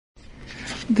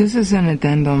This is an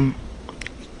addendum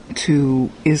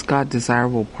to Is God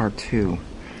Desirable Part 2.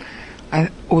 I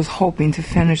was hoping to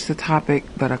finish the topic,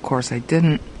 but of course I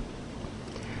didn't.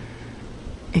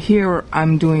 Here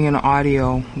I'm doing an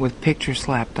audio with pictures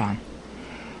slapped on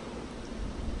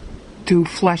to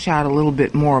flesh out a little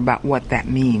bit more about what that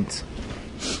means.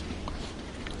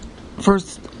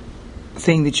 First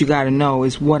thing that you got to know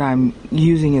is what I'm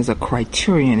using as a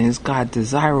criterion. Is God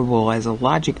desirable as a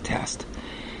logic test,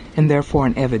 and therefore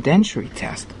an evidentiary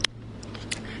test?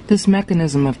 This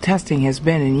mechanism of testing has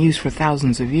been in use for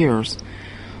thousands of years.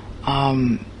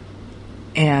 And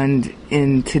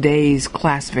in today's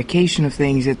classification of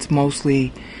things, it's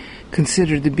mostly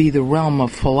considered to be the realm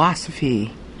of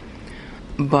philosophy.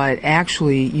 But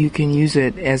actually, you can use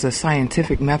it as a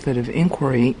scientific method of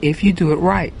inquiry if you do it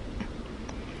right.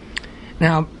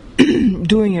 Now,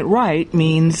 doing it right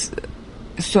means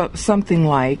something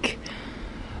like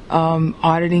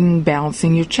auditing,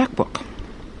 balancing your checkbook.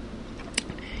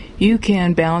 You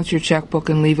can balance your checkbook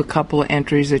and leave a couple of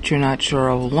entries that you're not sure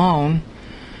of alone,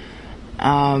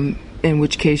 in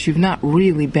which case you've not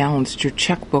really balanced your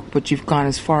checkbook, but you've gone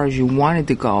as far as you wanted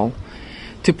to go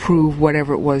to prove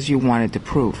whatever it was you wanted to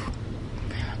prove.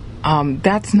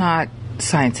 That's not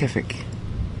scientific,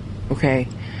 okay?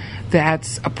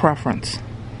 That's a preference.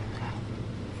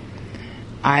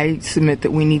 I submit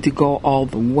that we need to go all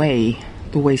the way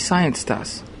science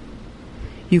does.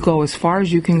 You go as far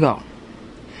as you can go.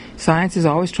 Science is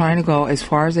always trying to go as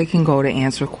far as they can go to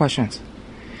answer questions.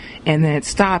 And then it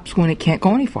stops when it can't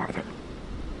go any farther.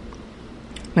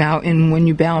 Now, when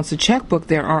you balance a checkbook,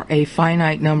 there are a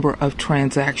finite number of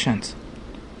transactions.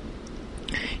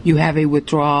 You have a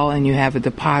withdrawal and you have a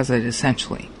deposit,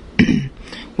 essentially.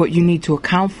 What you need to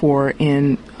account for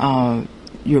in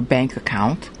your bank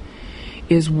account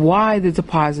is why the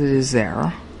deposit is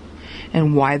there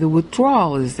and why the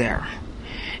withdrawal is there.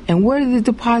 And where did the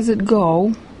deposit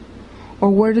go? Or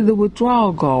where did the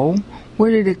withdrawal go?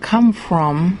 Where did it come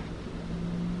from?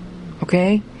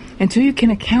 Okay? Until you can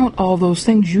account all those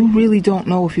things, you really don't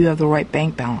know if you have the right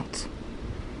bank balance.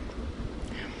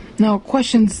 Now,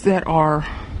 questions that are,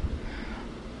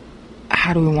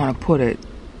 how do we want to put it?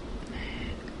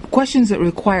 Questions that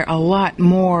require a lot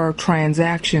more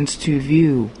transactions to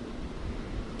view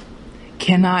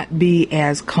cannot be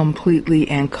as completely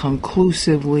and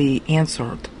conclusively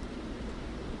answered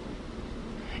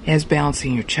as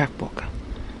balancing your checkbook.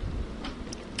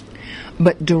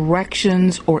 But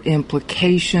directions or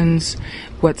implications,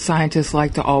 what scientists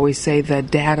like to always say, the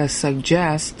data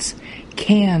suggests,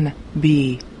 can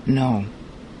be known.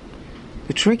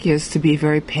 The trick is to be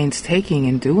very painstaking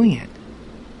in doing it.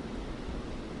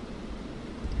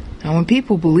 Now, when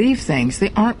people believe things,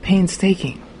 they aren't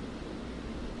painstaking.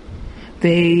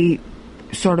 They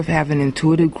sort of have an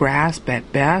intuitive grasp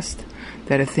at best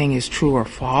that a thing is true or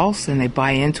false, and they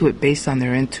buy into it based on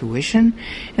their intuition,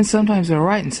 and sometimes they're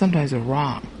right and sometimes they're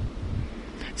wrong.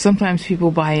 Sometimes people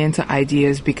buy into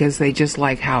ideas because they just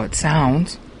like how it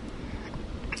sounds,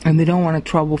 and they don't want to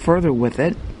trouble further with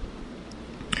it,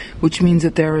 which means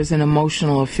that there is an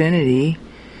emotional affinity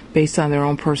based on their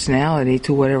own personality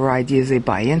to whatever ideas they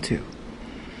buy into.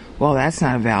 Well, that's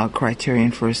not a valid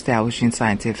criterion for establishing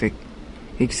scientific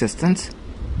existence.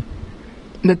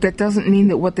 But that doesn't mean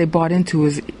that what they bought into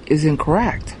is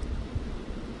incorrect.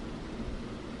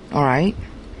 Alright?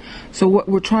 So what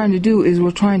we're trying to do is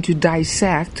we're trying to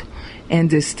dissect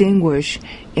and distinguish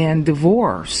and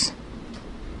divorce,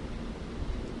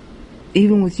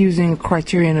 even with using a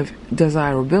criterion of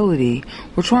desirability,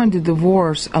 we're trying to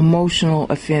divorce emotional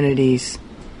affinities.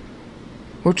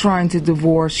 We're trying to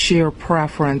divorce sheer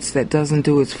preference that doesn't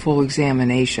do its full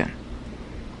examination.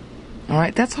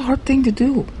 Alright? That's a hard thing to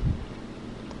do.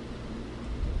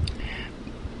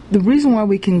 The reason why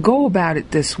we can go about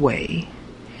it this way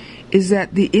is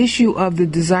that the issue of the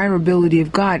desirability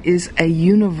of God is a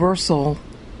universal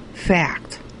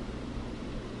fact.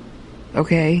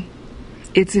 Okay?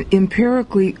 It's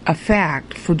empirically a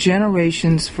fact for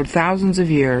generations, for thousands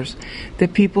of years,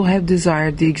 that people have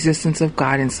desired the existence of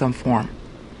God in some form.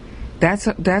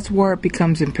 That's where it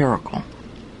becomes empirical.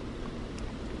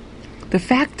 The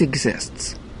fact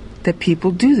exists that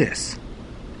people do this.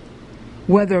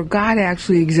 Whether God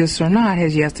actually exists or not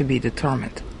has yet to be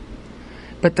determined.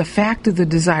 But the fact of the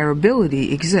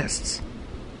desirability exists.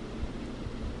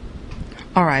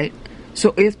 Alright,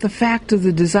 so if the fact of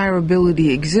the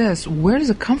desirability exists, where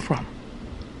does it come from?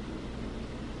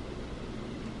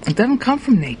 It doesn't come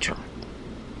from nature.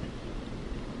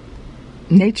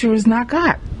 Nature is not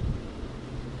God.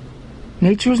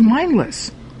 Nature is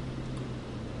mindless.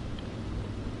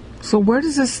 So where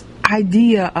does this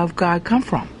idea of God come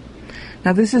from?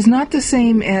 Now, this is not the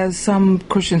same as some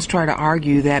Christians try to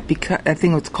argue that, because I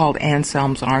think it's called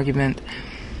Anselm's argument,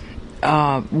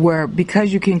 where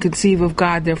because you can conceive of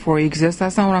God, therefore he exists.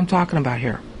 That's not what I'm talking about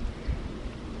here.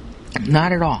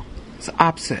 Not at all. It's the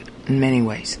opposite in many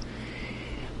ways.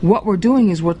 What we're doing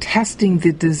is we're testing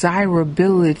the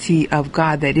desirability of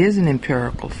God, that is an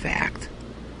empirical fact,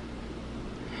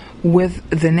 with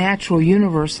the natural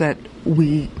universe that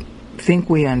we think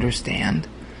we understand,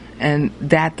 and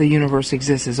that the universe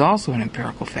exists is also an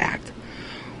empirical fact.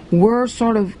 We're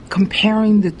sort of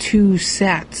comparing the two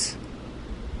sets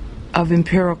of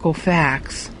empirical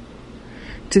facts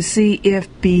to see if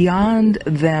beyond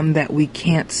them that we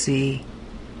can't see,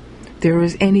 there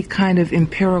is any kind of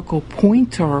empirical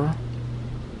pointer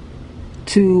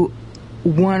to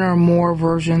one or more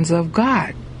versions of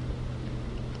God.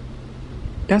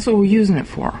 That's what we're using it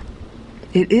for.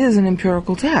 It is an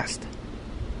empirical test.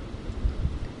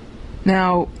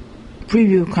 Now,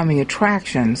 preview of coming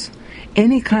attractions,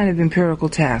 any kind of empirical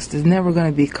test is never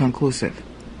going to be conclusive.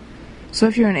 So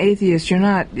if you're an atheist,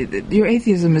 your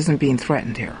atheism isn't being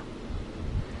threatened here.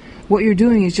 What you're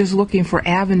doing is just looking for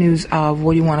avenues of,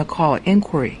 what do you want to call it,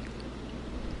 inquiry.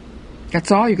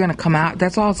 That's all you're going to come out,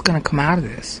 that's all that's going to come out of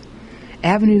this.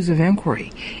 Avenues of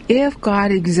inquiry. If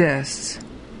God exists,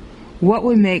 what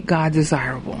would make God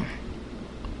desirable?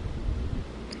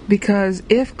 Because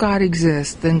if God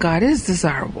exists, then God is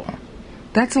desirable.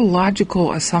 That's a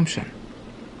logical assumption.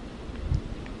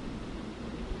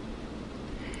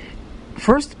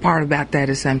 First part about that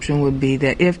assumption would be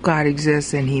that if God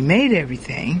exists and he made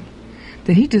everything,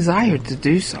 then he desired to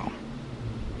do so.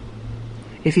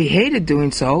 If he hated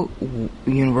doing so,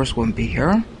 the universe wouldn't be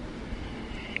here.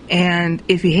 And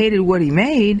if he hated what he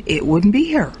made, it wouldn't be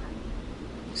here.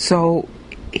 So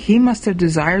he must have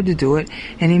desired to do it,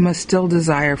 and he must still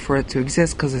desire for it to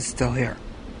exist because it's still here.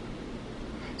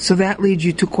 So that leads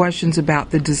you to questions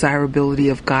about the desirability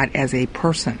of God as a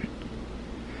person.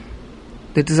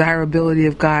 The desirability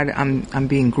of God, I'm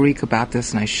being Greek about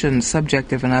this, and I shouldn't,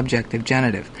 subjective and objective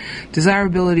genitive.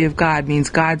 Desirability of God means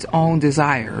God's own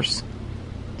desires.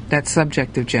 That's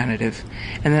subjective genitive.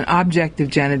 And then objective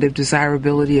genitive,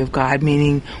 desirability of God,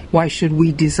 meaning why should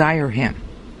we desire him?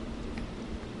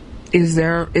 Is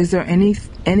there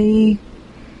anything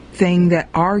that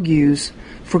argues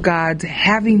for God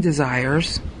having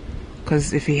desires?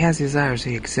 Because if he has desires,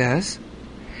 he exists.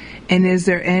 And is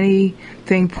there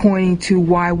anything pointing to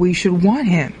why we should want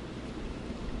him?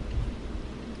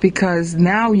 Because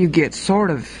now you get sort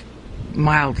of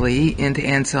mildly into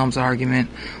Anselm's argument.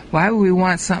 Why would we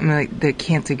want something that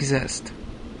can't exist?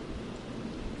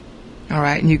 All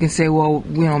right, and you can say, well,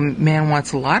 man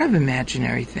wants a lot of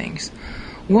imaginary things.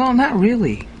 Well, not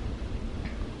really.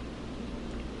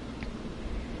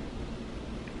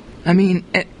 I mean,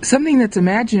 something that's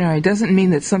imaginary doesn't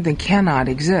mean that something cannot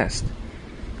exist.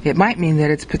 It might mean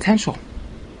that it's potential.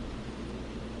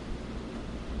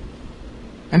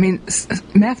 I mean,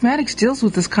 mathematics deals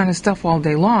with this kind of stuff all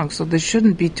day long, so there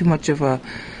shouldn't be too much of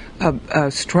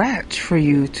a stretch for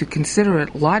you to consider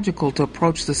it logical to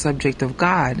approach the subject of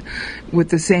God with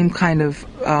the same kind of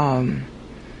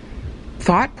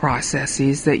thought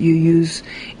processes that you use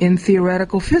in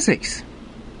theoretical physics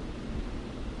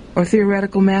or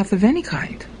theoretical math of any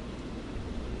kind.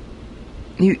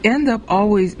 You end up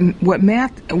always,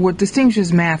 what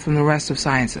distinguishes math from the rest of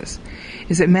sciences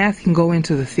is that math can go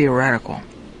into the theoretical.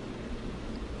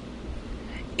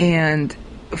 And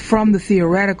from the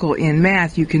theoretical in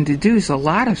math, you can deduce a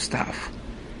lot of stuff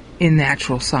in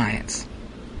natural science.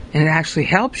 And it actually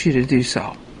helps you to do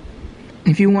so.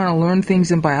 If you want to learn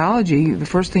things in biology, the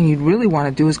first thing you'd really want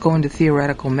to do is go into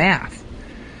theoretical math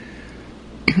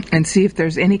and see if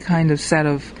there's any kind of set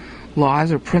of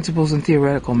laws or principles in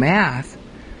theoretical math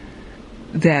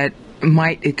that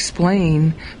might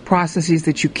explain processes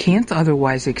that you can't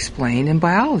otherwise explain in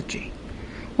biology.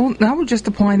 Well, now we're just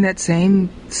applying that same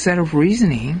set of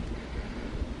reasoning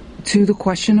to the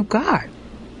question of God.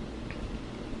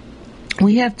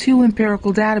 We have two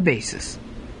empirical databases.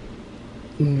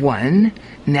 One,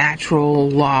 natural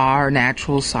law or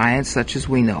natural science such as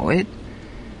we know it.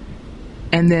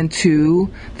 And then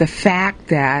two, the fact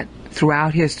that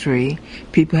throughout history,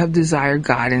 people have desired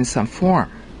God in some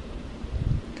form.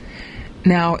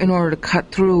 Now, in order to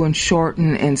cut through and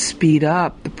shorten and speed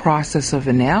up the process of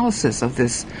analysis of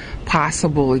this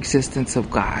possible existence of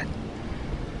God,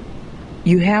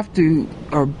 you have to,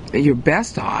 or you're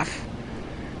best off,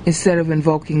 instead of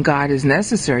invoking God as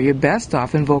necessary, you're best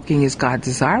off invoking is God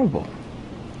desirable?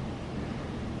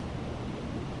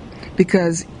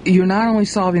 Because you're not only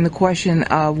solving the question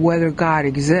of whether God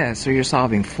exists, or you're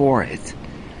solving for it.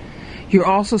 you're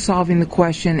also solving the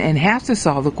question, and have to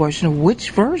solve the question, of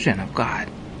which version of God.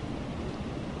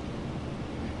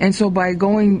 And so by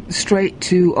going straight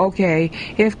to, okay,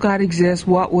 if God exists,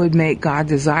 what would make God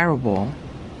desirable?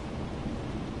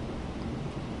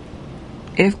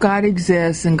 If God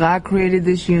exists and God created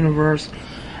this universe,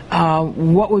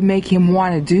 what would make him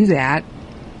want to do that?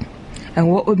 And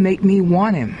what would make me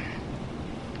want him?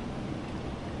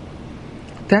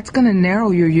 That's going to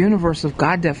narrow your universe of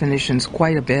God definitions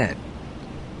quite a bit.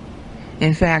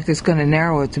 In fact, it's going to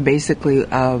narrow it to basically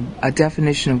a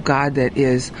definition of God that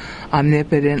is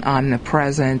omnipotent,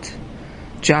 omnipresent,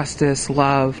 justice,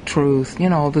 love, truth,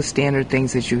 the standard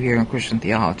things that you hear in Christian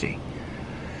theology.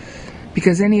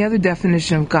 Because any other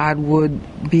definition of God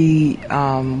would be,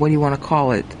 what do you want to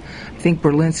call it? I think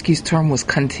Berlinski's term was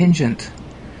contingent.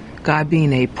 God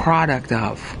being a product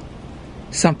of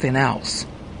something else.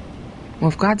 Well,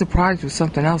 if God's a product of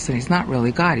something else, then he's not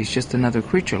really God. He's just another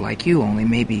creature like you, only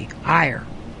maybe higher.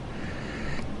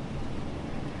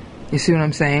 You see what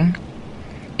I'm saying?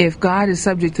 If God is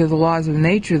subject to the laws of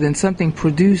nature, then something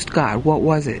produced God. What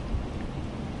was it?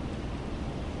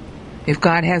 If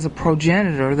God has a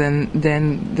progenitor,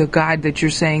 then the God that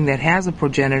you're saying that has a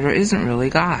progenitor isn't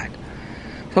really God.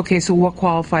 Okay, so what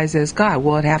qualifies as God?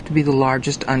 Well, it'd have to be the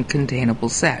largest uncontainable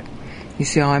set. You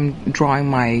see how I'm drawing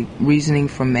my reasoning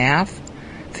from math?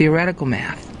 Theoretical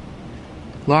math.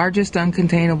 Largest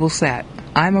uncontainable set.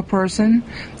 I'm a person,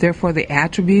 therefore the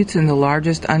attributes in the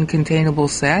largest uncontainable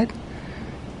set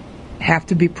have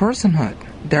to be personhood.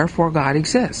 Therefore God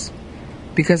exists.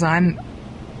 Because I'm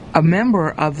a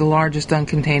member of the largest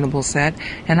uncontainable set,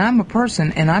 and I'm a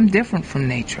person, and I'm different from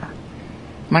nature.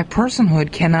 My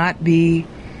personhood cannot be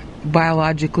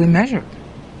biologically measured.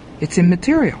 It's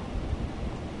immaterial.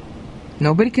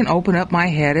 Nobody can open up my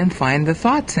head and find the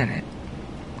thoughts in it.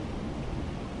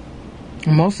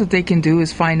 Most that they can do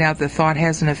is find out that thought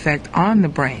has an effect on the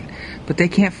brain, but they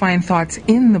can't find thoughts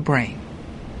in the brain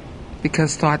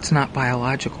because thought's not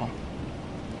biological.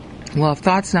 Well, if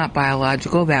thought's not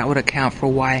biological, that would account for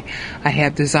why I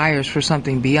have desires for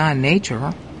something beyond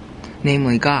nature,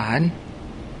 namely God.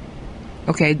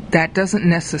 Okay, that doesn't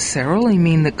necessarily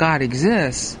mean that God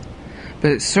exists,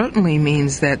 but it certainly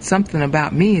means that something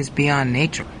about me is beyond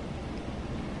nature.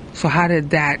 So how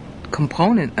did that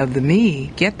component of the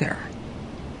me get there?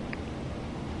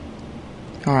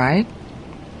 Alright?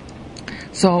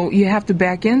 So you have to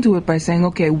back into it by saying,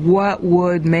 okay, what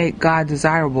would make God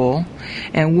desirable,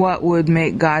 and what would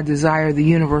make God desire the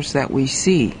universe that we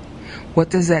see? What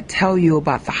does that tell you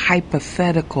about the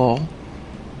hypothetical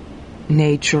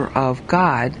nature of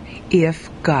God if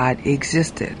God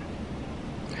existed?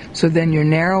 So then you're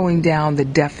narrowing down the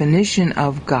definition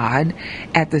of God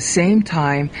at the same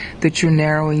time that you're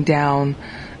narrowing down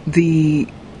the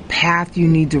path you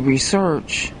need to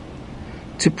research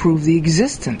to prove the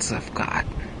existence of God.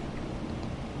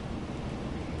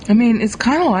 I mean, it's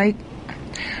kind of like,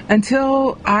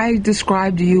 until I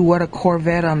describe to you what a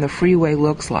Corvette on the freeway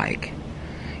looks like,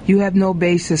 you have no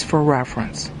basis for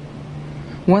reference.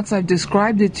 Once I've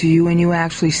described it to you and you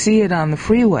actually see it on the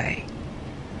freeway,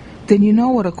 then you know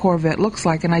what a Corvette looks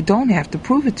like, and I don't have to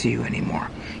prove it to you anymore.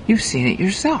 You've seen it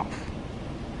yourself.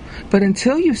 But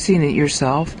until you've seen it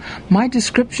yourself, my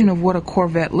description of what a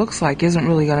Corvette looks like isn't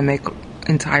really going to make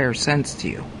entire sense to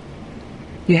you.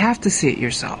 You have to see it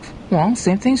yourself. Well,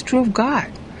 same thing's true of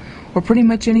God, or pretty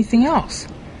much anything else.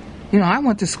 I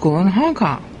went to school in Hong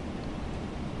Kong.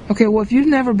 Okay, well, if you've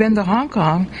never been to Hong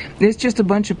Kong, it's just a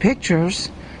bunch of pictures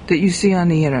that you see on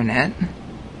the internet,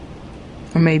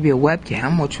 or maybe a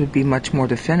webcam, which would be much more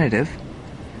definitive,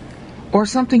 or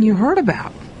something you heard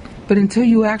about. But until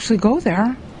you actually go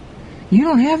there, you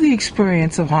don't have the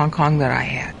experience of Hong Kong that I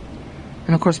had.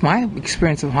 And of course, my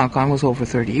experience of Hong Kong was over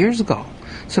 30 years ago.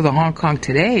 So the Hong Kong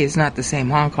today is not the same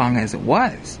Hong Kong as it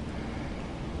was.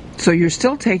 So you're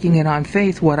still taking it on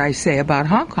faith what I say about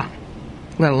Hong Kong,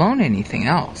 let alone anything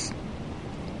else.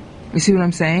 You see what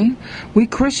I'm saying? We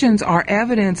Christians are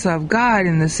evidence of God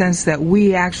in the sense that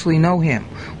we actually know Him.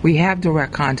 We have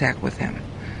direct contact with Him.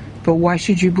 But why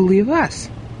should you believe us?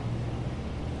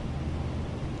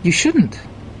 You shouldn't.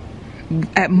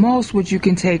 At most, what you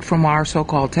can take from our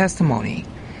so-called testimony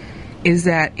is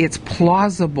that it's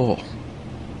plausible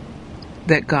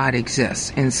that God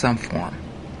exists in some form.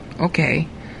 Okay,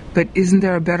 but isn't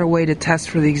there a better way to test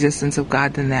for the existence of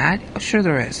God than that? Sure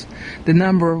there is. The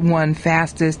number one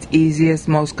fastest, easiest,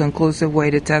 most conclusive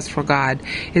way to test for God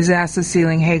is ask the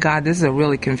ceiling, hey God, this is a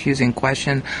really confusing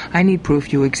question. I need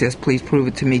proof you exist. Please prove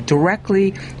it to me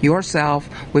directly, yourself,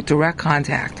 with direct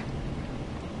contact.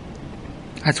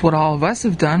 That's what all of us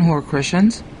have done who are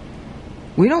Christians.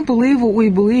 We don't believe what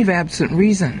we believe absent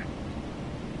reason.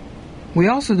 We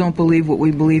also don't believe what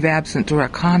we believe absent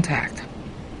direct contact.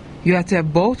 You have to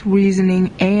have both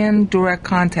reasoning and direct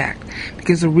contact,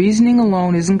 because the reasoning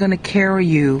alone isn't going to carry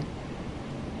you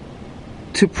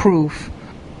to proof,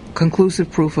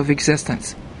 conclusive proof of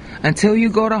existence. Until you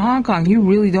go to Hong Kong, you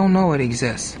really don't know it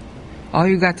exists. All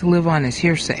you got to live on is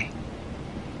hearsay.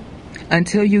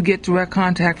 Until you get direct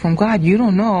contact from God, you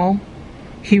don't know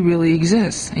He really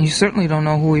exists, and you certainly don't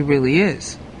know who He really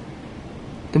is.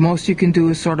 The most you can do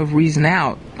is sort of reason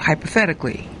out,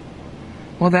 hypothetically.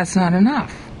 Well, that's not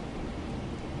enough.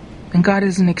 And God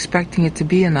isn't expecting it to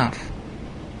be enough.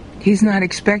 He's not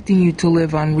expecting you to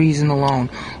live on reason alone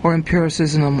or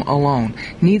empiricism alone.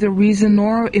 Neither reason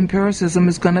nor empiricism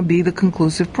is going to be the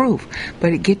conclusive proof,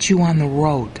 but it gets you on the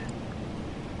road.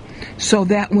 So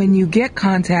that when you get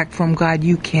contact from God,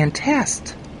 you can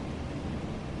test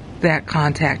that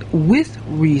contact with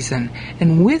reason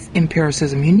and with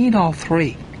empiricism. You need all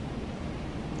three.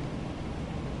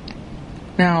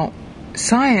 Now,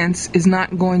 science is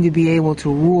not going to be able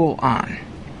to rule on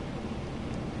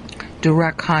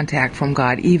direct contact from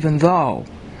God, even though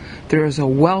there is a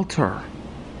welter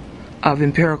of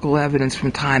empirical evidence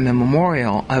from time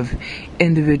immemorial of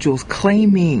individuals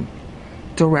claiming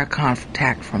direct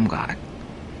contact from God.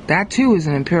 That too is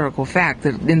an empirical fact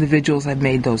that individuals have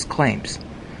made those claims.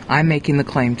 I'm making the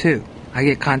claim too. I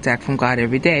get contact from God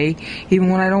every day, even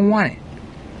when I don't want it.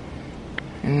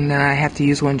 And then I have to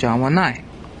use 1 John 1:9.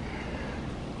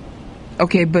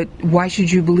 Okay, but why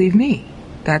should you believe me?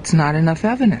 That's not enough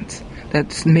evidence.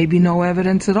 That's maybe no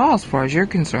evidence at all as far as you're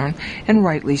concerned, and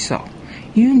rightly so.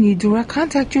 You need direct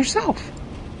contact yourself.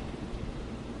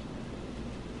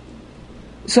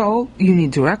 So, you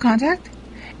need direct contact,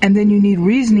 and then you need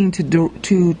reasoning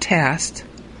to test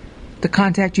the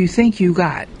contact you think you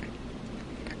got.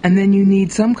 And then you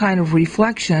need some kind of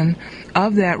reflection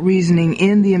of that reasoning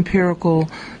in the empirical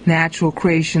natural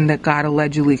creation that God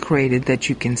allegedly created that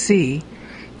you can see.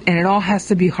 And it all has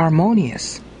to be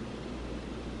harmonious.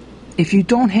 If you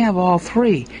don't have all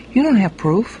three, you don't have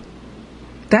proof.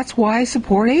 That's why I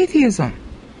support atheism.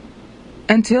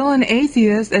 Until an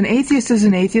atheist is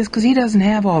an atheist because he doesn't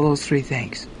have all those three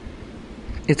things.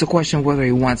 It's a question of whether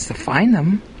he wants to find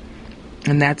them,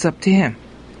 and that's up to him.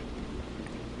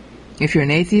 If you're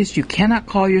an atheist, you cannot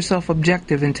call yourself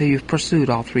objective until you've pursued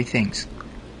all three things.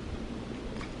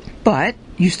 But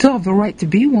you still have the right to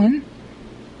be one.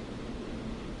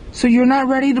 So you're not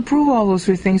ready to prove all those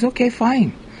three things. Okay,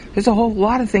 fine. There's a whole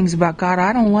lot of things about God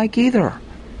I don't like either.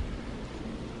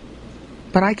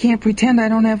 But I can't pretend I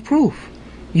don't have proof.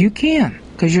 You can,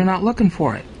 because you're not looking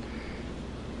for it.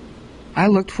 I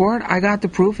looked for it, I got the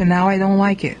proof, and now I don't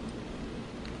like it.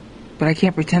 But I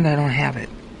can't pretend I don't have it.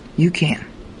 You can.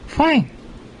 Fine.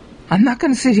 I'm not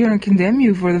going to sit here and condemn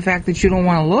you for the fact that you don't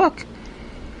want to look.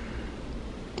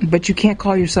 But you can't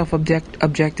call yourself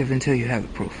objective until you have the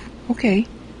proof. Okay.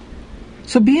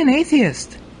 So be an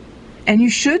atheist. And you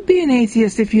should be an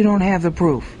atheist if you don't have the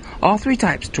proof. All three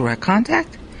types: direct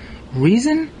contact,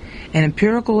 reason, and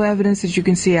empirical evidence that you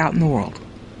can see out in the world.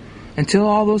 Until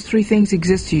all those three things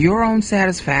exist to your own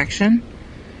satisfaction,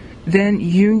 then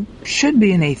you should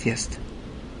be an atheist.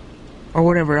 Or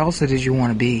whatever else it is you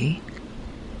want to be.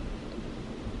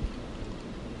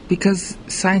 Because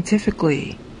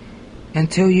scientifically,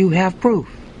 until you have proof,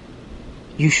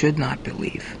 you should not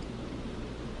believe.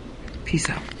 Peace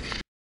out.